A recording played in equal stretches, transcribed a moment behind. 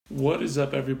What is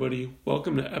up, everybody?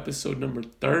 Welcome to episode number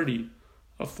 30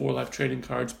 of 4Life Trading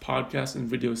Cards podcast and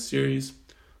video series.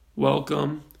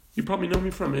 Welcome. You probably know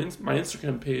me from my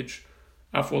Instagram page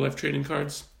at 4Life Trading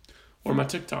Cards or my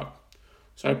TikTok.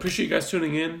 So I appreciate you guys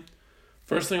tuning in.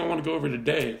 First thing I want to go over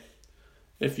today,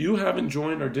 if you haven't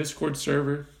joined our Discord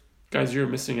server, guys, you're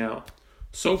missing out.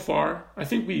 So far, I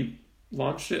think we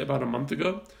launched it about a month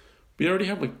ago. We already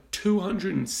have like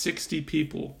 260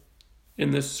 people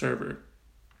in this server.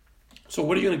 So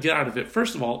what are you going to get out of it?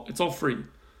 First of all, it's all free.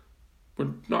 We're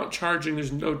not charging. There's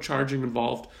no charging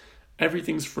involved.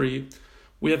 Everything's free.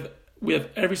 We have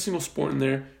every single sport in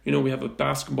there. We have a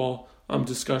basketball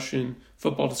discussion,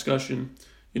 football discussion,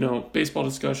 baseball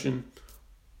discussion.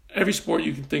 Every sport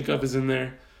you can think of is in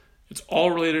there. It's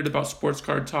all related about sports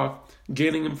card talk,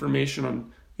 getting information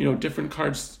on, different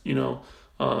cards,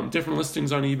 different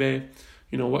listings on eBay,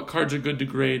 what cards are good to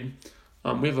grade.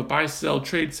 We have a buy, sell,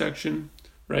 trade section,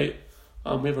 right?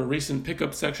 We have a recent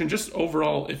pickup section. Just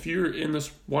overall, if you're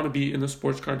want to be in the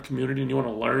sports card community and you want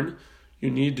to learn, you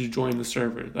need to join the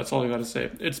server. That's all I got to say.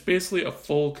 It's basically a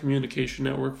full communication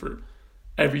network for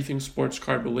everything sports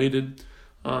card related.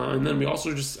 And then we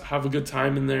also just have a good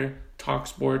time in there, talk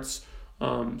sports.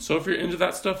 So if you're into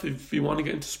that stuff, if you want to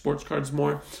get into sports cards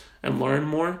more and learn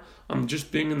more,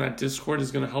 just being in that Discord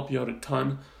is going to help you out a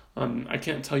ton. I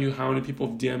can't tell you how many people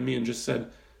have DM'd me and just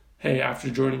said, hey, after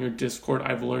joining your Discord,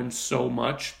 I've learned so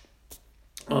much,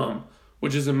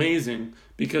 which is amazing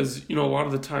because, a lot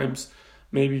of the times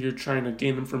maybe you're trying to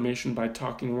gain information by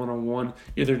talking one-on-one,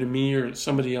 either to me or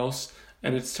somebody else,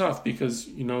 and it's tough because,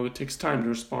 it takes time to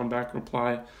respond back and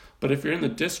reply. But if you're in the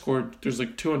Discord, there's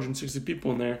like 260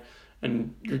 people in there,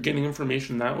 and you're getting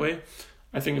information that way,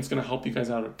 I think it's going to help you guys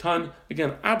out a ton.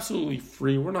 Again, absolutely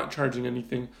free. We're not charging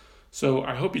anything. So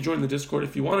I hope you join the Discord.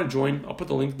 If you want to join, I'll put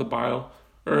the link in the bio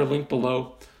or a link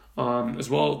below. As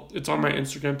well, it's on my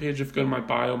Instagram page. If you go to my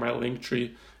bio, my link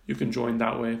tree, you can join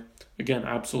that way. Again,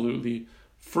 absolutely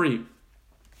free.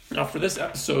 Now for this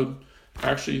episode, I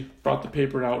actually brought the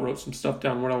paper out, wrote some stuff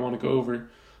down what I want to go over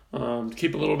to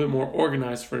keep it a little bit more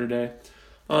organized for today.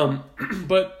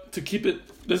 But to keep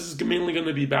it, this is mainly going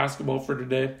to be basketball for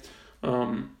today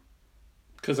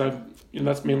because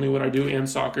that's mainly what I do, and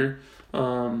soccer.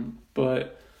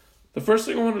 But the first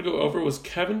thing I wanted to go over was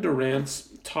Kevin Durant's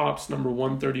Topps number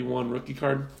 131 rookie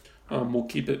card. We'll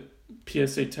keep it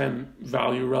PSA 10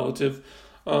 value relative.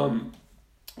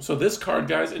 So this card,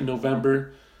 guys, in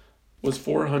November was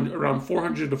around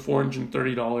 $400 to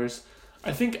 $430.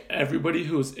 I think everybody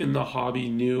who was in the hobby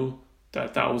knew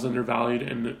that was undervalued,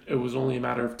 and it was only a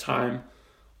matter of time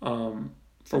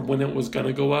for when it was going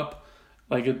to go up.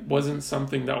 Like, it wasn't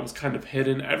something that was kind of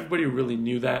hidden. Everybody really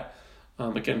knew that.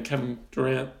 Again, Kevin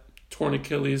Durant, torn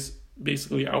Achilles,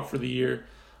 basically out for the year.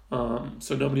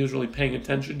 So nobody was really paying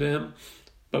attention to him.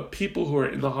 But people who are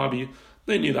in the hobby,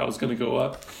 they knew that was going to go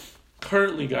up.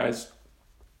 Currently, guys,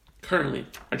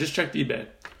 I just checked eBay.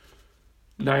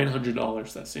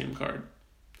 $900, that same card.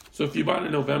 So if you bought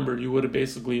in November, you would have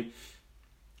basically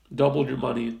doubled your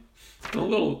money. A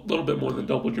little bit more than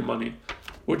doubled your money.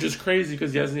 Which is crazy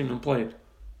because he hasn't even played,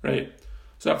 right?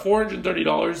 So at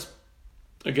 $430,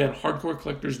 again, hardcore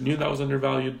collectors knew that was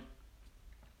undervalued,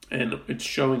 and it's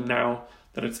showing now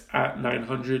that it's at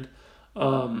 $900.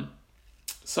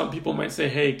 Some people might say,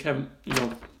 "Hey, Kevin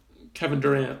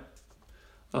Durant,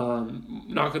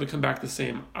 not going to come back the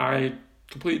same." I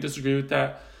completely disagree with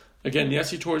that. Again,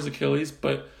 yes, he tore his Achilles,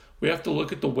 but we have to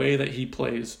look at the way that he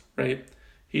plays, right?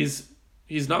 He's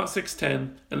not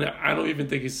 6'10", and I don't even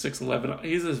think he's 6'11".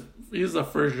 He's a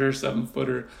for sure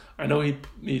 7-footer. I know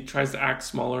he tries to act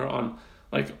smaller on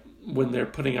like when they're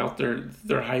putting out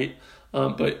their height,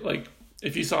 but like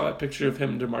if you saw that picture of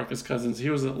him and DeMarcus Cousins, he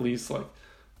was at least like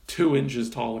 2 inches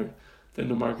taller than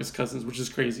DeMarcus Cousins, which is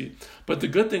crazy. But the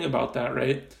good thing about that,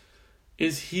 right,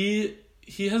 is he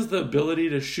has the ability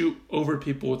to shoot over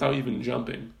people without even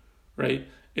jumping, right?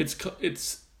 It's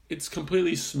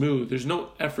completely smooth. There's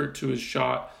no effort to his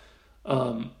shot,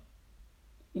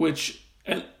 which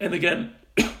and again,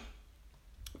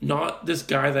 not this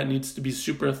guy that needs to be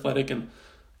super athletic and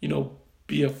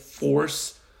be a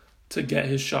force to get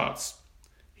his shots.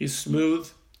 He's smooth.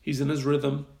 He's in his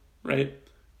rhythm, right?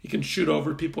 He can shoot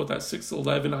over people with that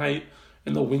 6'11" height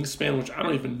and the wingspan, which I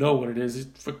don't even know what it is.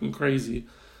 It's freaking crazy.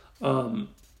 An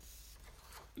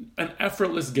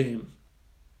effortless game,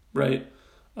 right?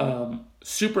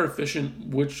 Super efficient,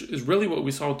 which is really what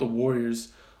we saw with the Warriors.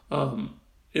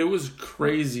 It was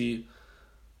crazy.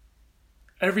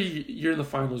 Every year in the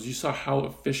finals, you saw how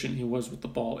efficient he was with the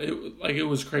ball. It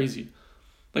was crazy.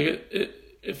 Like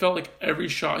it felt like every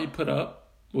shot he put up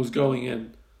was going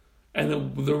in,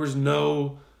 and there was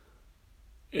no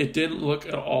it didn't look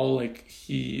at all like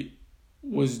he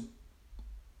was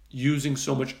using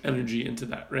so much energy into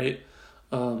that, right?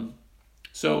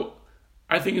 So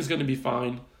I think he's going to be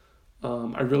fine.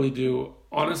 I really do.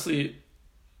 Honestly,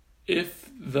 if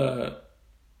the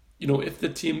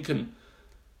team can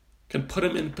put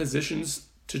him in positions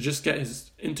to just get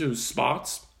into his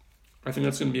spots, I think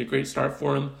that's going to be a great start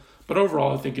for him. But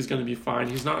overall, I think he's going to be fine.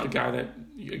 He's not a guy that,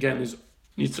 again,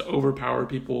 needs to overpower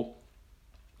people.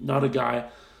 Not a guy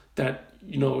that,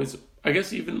 is, I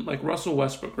guess, even like Russell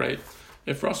Westbrook, right?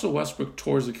 If Russell Westbrook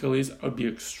tore his Achilles, I would be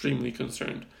extremely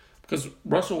concerned. Because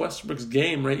Russell Westbrook's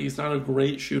game, right, he's not a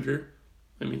great shooter.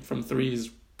 I mean, from three, he's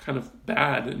kind of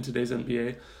bad in today's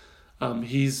NBA.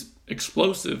 He's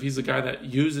explosive. He's a guy that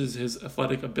uses his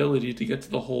athletic ability to get to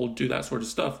the hole, do that sort of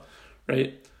stuff,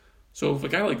 right? So if a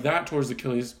guy like that tore his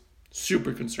Achilles,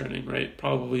 super concerning, right?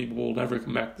 Probably will never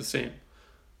come back the same.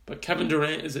 But Kevin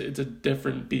Durant it's a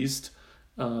different beast,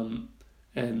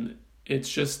 and it's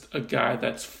just a guy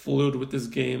that's fluid with his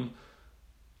game,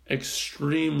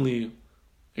 extremely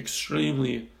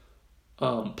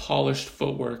polished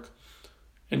footwork,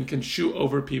 and can shoot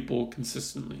over people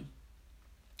consistently.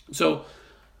 So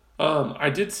I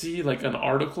did see like an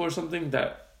article or something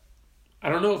that, I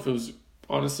don't know if it was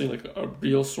honestly like a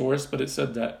real source, but it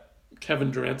said that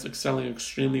Kevin Durant's excelling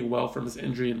extremely well from his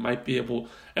injury and might be able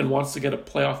and wants to get a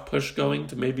playoff push going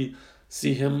to maybe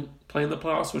see him play in the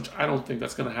playoffs, which I don't think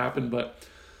that's going to happen. But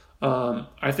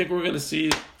I think we're going to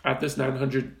see at this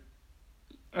 $900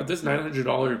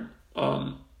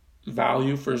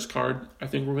 value for his card, I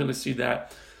think we're going to see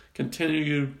that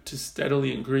continue to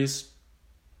steadily increase.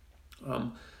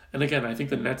 And again, I think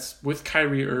the Nets with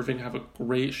Kyrie Irving have a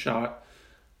great shot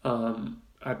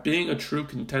at being a true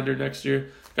contender next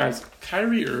year. Guys,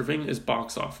 Kyrie Irving is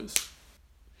box office.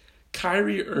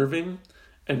 Kyrie Irving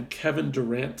and Kevin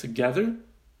Durant together,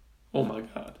 oh my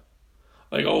God.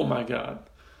 Like, oh my God.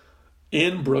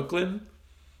 In Brooklyn,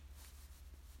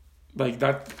 like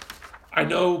that, I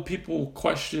know people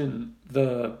question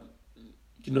the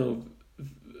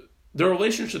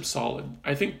relationship's solid.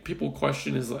 I think people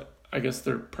question is, like, I guess,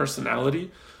 their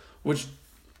personality, which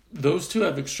those two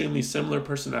have extremely similar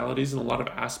personalities in a lot of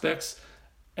aspects,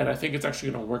 and I think it's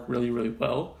actually going to work really, really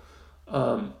well.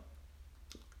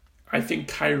 I think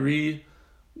Kyrie,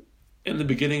 in the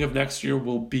beginning of next year,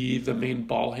 will be the main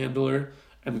ball handler,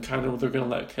 and kind of they're going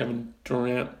to let Kevin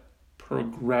Durant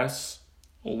progress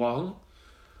along.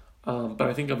 But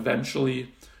I think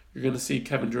eventually you're going to see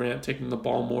Kevin Durant taking the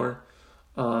ball more.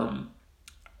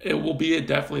 It will be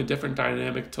definitely a different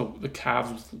dynamic to the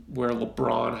Cavs, where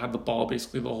LeBron had the ball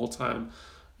basically the whole time,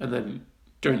 and then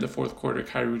during the fourth quarter,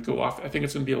 Kyrie would go off. I think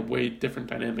it's going to be a way different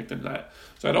dynamic than that.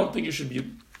 So I don't think you should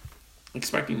be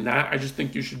expecting that. I just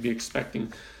think you should be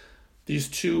expecting these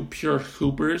two pure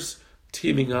hoopers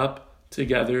teaming up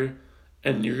together,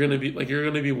 and you're going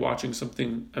to be watching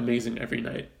something amazing every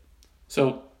night.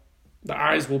 So the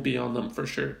eyes will be on them for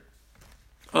sure.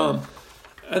 And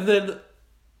then,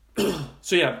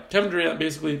 so yeah, Kevin Durant,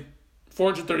 basically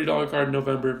 $430 card in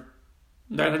November,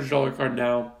 $900 card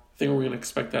now. I think we're going to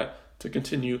expect that to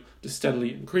continue to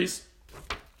steadily increase.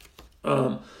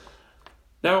 Now,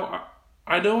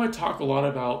 I know I talk a lot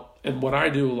about, and what I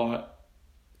do a lot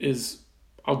is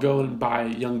I'll go and buy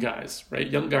young guys, right?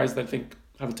 Young guys that I think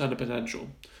have a ton of potential.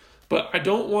 But I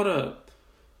don't want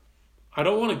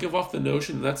to give off the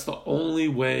notion that's the only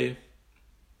way,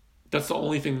 that's the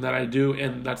only thing that I do,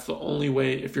 and that's the only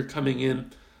way if you're coming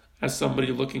in as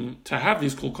somebody looking to have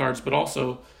these cool cards, but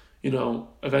also,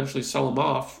 eventually sell them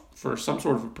off for some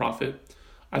sort of a profit.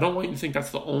 I don't want you to think that's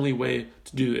the only way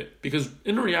to do it, because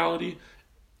in reality,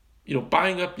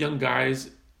 buying up young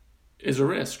guys is a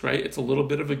risk, right? It's a little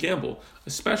bit of a gamble,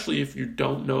 especially if you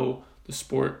don't know the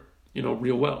sport,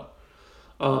 real well.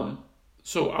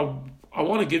 So I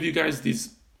want to give you guys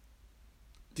these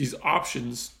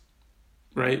options,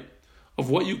 right, of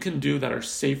what you can do that are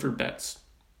safer bets,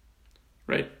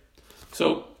 right?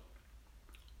 So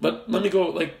let me go,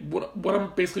 like, what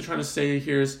I'm basically trying to say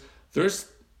here is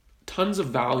there's tons of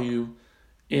value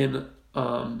in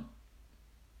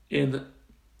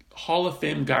Hall of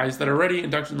Fame guys that are already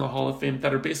inducted in the Hall of Fame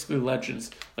that are basically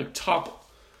legends, like top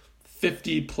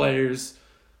 50 players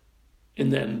in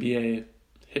the NBA,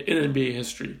 in NBA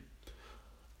history.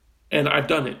 And I've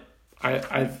done it.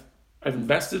 I've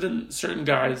invested in certain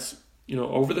guys,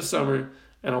 over the summer,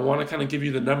 and I want to kind of give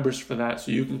you the numbers for that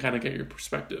so you can kind of get your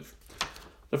perspective.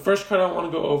 The first card I want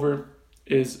to go over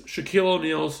is Shaquille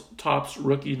O'Neal's Topps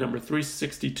rookie number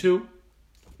 362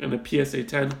 and a PSA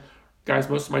 10. Guys,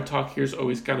 most of my talk here is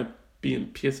always going to be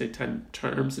in PSA 10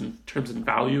 terms and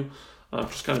value.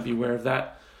 Just kind of be aware of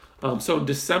that. So in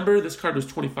December, this card was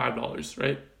 $25,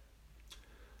 right?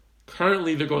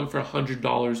 Currently, they're going for $100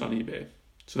 on eBay.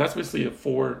 So that's basically a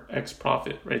 4x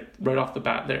profit, right off the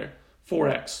bat there.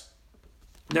 4x.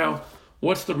 Now,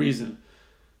 what's the reason?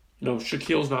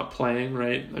 Shaquille's not playing,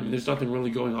 right? I mean, there's nothing really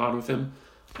going on with him.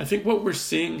 I think what we're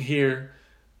seeing here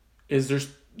is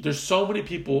there's so many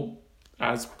people,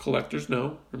 as collectors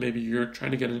know, or maybe you're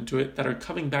trying to get into it, that are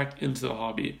coming back into the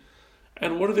hobby.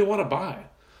 And what do they want to buy?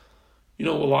 A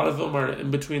lot of them are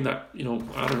in between that,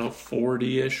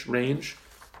 40-ish range.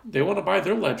 They want to buy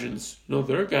their legends,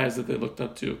 their guys that they looked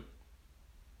up to.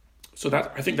 So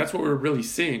I think that's what we're really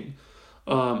seeing,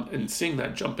 and seeing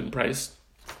that jump in price.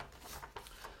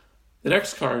 The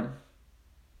next card,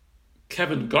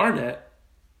 Kevin Garnett,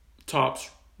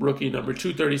 Topps rookie number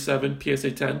 237,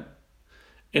 PSA 10.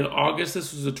 In August,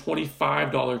 this was a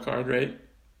 $25 card, right?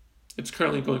 It's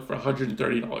currently going for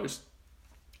 $130.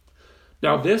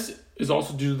 Now, this is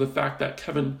also due to the fact that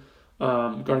Kevin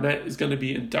Garnett is going to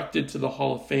be inducted to the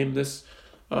Hall of Fame this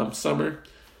summer.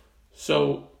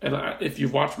 So, if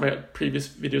you've watched my previous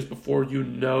videos before, you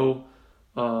know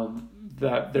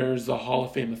that there's a Hall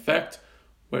of Fame effect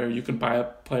where you can buy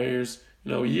up players,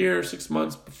 a year, 6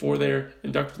 months before they're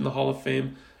inducted in the Hall of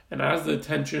Fame. And as the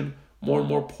attention more and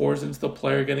more pours into the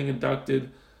player getting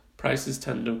inducted, prices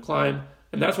tend to decline.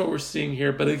 And that's what we're seeing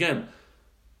here. But again,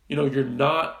 you're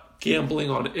not gambling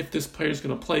on if this player is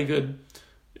going to play good,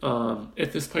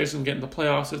 if this player's going to get in the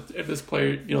playoffs, if this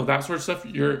player, that sort of stuff.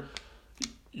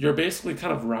 You're basically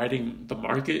kind of riding the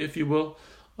market, if you will,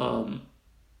 and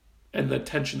the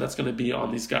attention that's going to be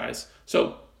on these guys.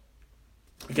 So,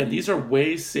 again, these are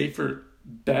way safer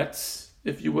bets,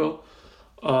 if you will.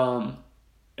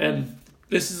 And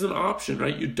this is an option,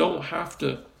 right? You don't have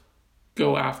to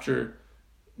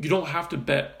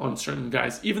bet on certain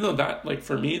guys, even though that,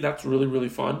 for me, that's really, really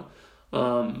fun.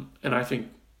 And I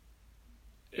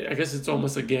guess it's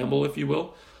almost a gamble, if you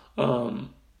will.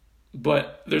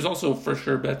 But there's also for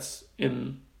sure bets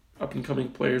in up and coming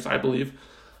players, I believe.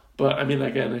 But I mean,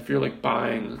 again, if you're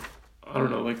buying, I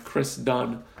don't know, Chris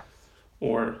Dunn,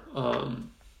 or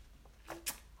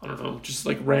just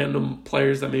random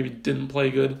players that maybe didn't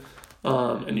play good,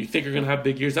 and you think are going to have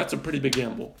big years, that's a pretty big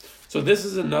gamble. So this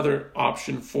is another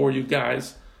option for you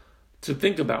guys to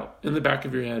think about in the back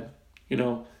of your head.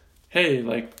 Hey,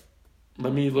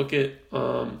 let me look at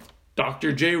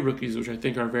Dr. J rookies, which I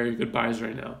think are very good buys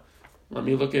right now. Let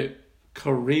me look at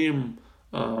Kareem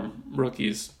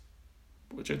rookies,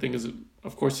 which I think is,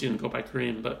 of course, he didn't go by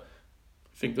Kareem, but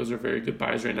I think those are very good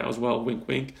buys right now as well. Wink,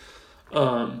 wink.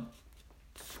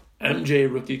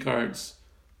 MJ rookie cards,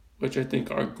 which I think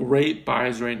are great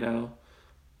buys right now,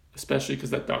 especially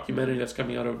because that documentary that's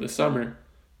coming out over the summer.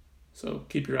 So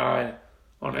keep your eye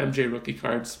on MJ rookie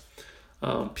cards.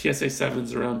 PSA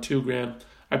 7s around $2,000.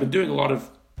 I've been doing a lot of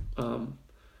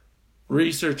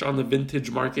research on the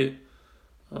vintage market.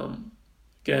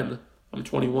 Again, I'm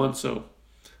 21, so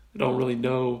I don't really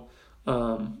know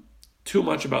too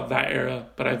much about that era,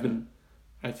 but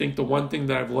I think the one thing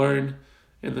that I've learned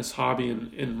in this hobby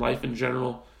and in life in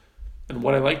general, and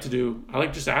what I like to do, I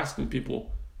like just asking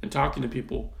people and talking to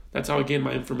people. That's how I gain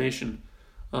my information.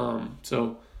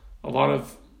 So a lot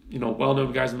of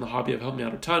well-known guys in the hobby have helped me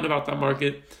out a ton about that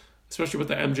market, especially with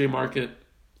the MJ market.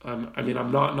 I'm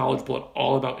not knowledgeable at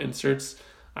all about inserts.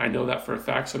 I know that for a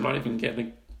fact, so I'm not even going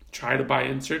to try to buy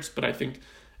inserts, but I think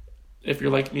if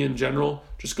you're like me in general,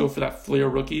 just go for that Fleer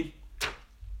rookie.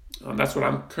 That's what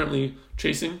I'm currently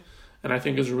chasing, and I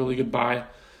think is a really good buy.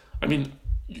 I mean,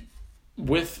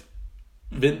 with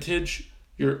vintage,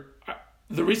 the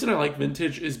reason I like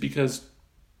vintage is because,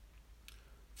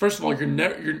 first of all,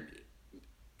 you're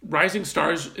rising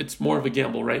stars. It's more of a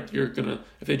gamble, right?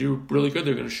 If they do really good,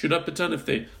 they're gonna shoot up a ton. If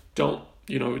they don't,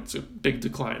 it's a big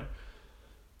decline.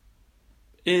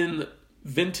 In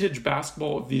vintage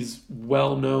basketball, of these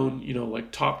well-known,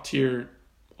 top tier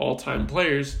all-time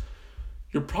players,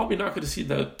 you're probably not going to see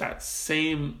that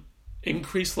same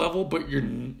increase level, but you're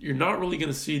not really going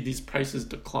to see these prices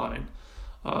decline.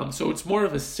 So it's more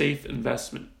of a safe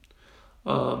investment.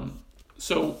 But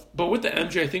with the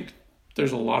MJ, I think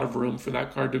there's a lot of room for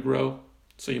that card to grow.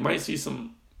 So you might see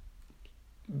some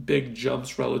big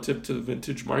jumps relative to the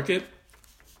vintage market.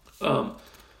 But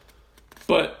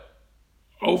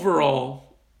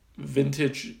overall,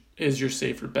 vintage is your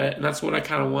safer bet. And that's what I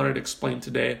kind of wanted to explain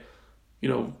today.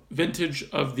 Vintage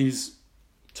of these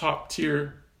top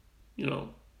tier,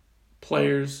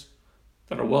 players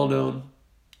that are well known,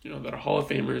 that are Hall of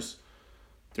Famers.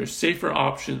 They're safer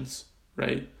options,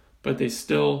 right? But they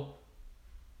still,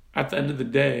 at the end of the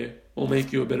day, will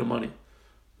make you a bit of money,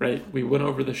 right? We went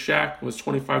over the Shaq was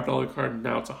 $25 card, and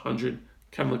now it's $100.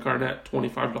 Kevin Garnett,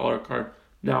 $25 card,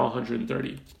 now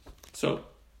 $130. So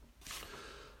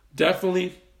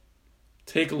definitely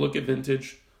take a look at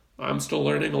vintage. I'm still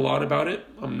learning a lot about it.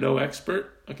 I'm no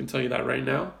expert, I can tell you that right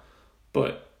now.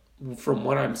 But from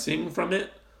what I'm seeing from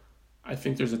it, I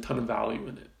think there's a ton of value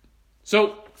in it.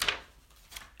 So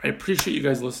I appreciate you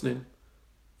guys listening.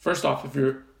 First off, if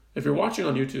you're watching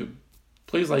on YouTube,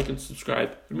 please like and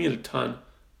subscribe. It means a ton.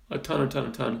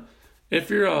 If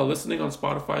you're listening on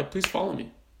Spotify, please follow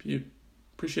me. You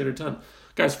appreciate it a ton.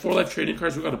 Guys, 4Life trading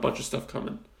cards, we got a bunch of stuff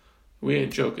coming. We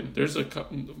ain't joking. There's a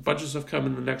bunch of stuff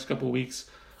coming in the next couple of weeks.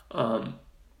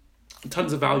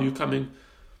 Tons of value coming.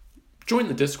 Join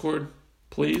the Discord,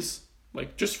 please.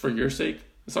 Like, just for your sake.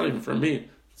 It's not even for me.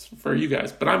 It's for you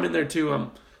guys. But I'm in there too.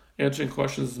 I'm answering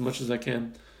questions as much as I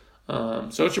can.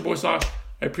 So it's your boy Sash.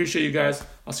 I appreciate you guys.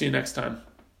 I'll see you next time.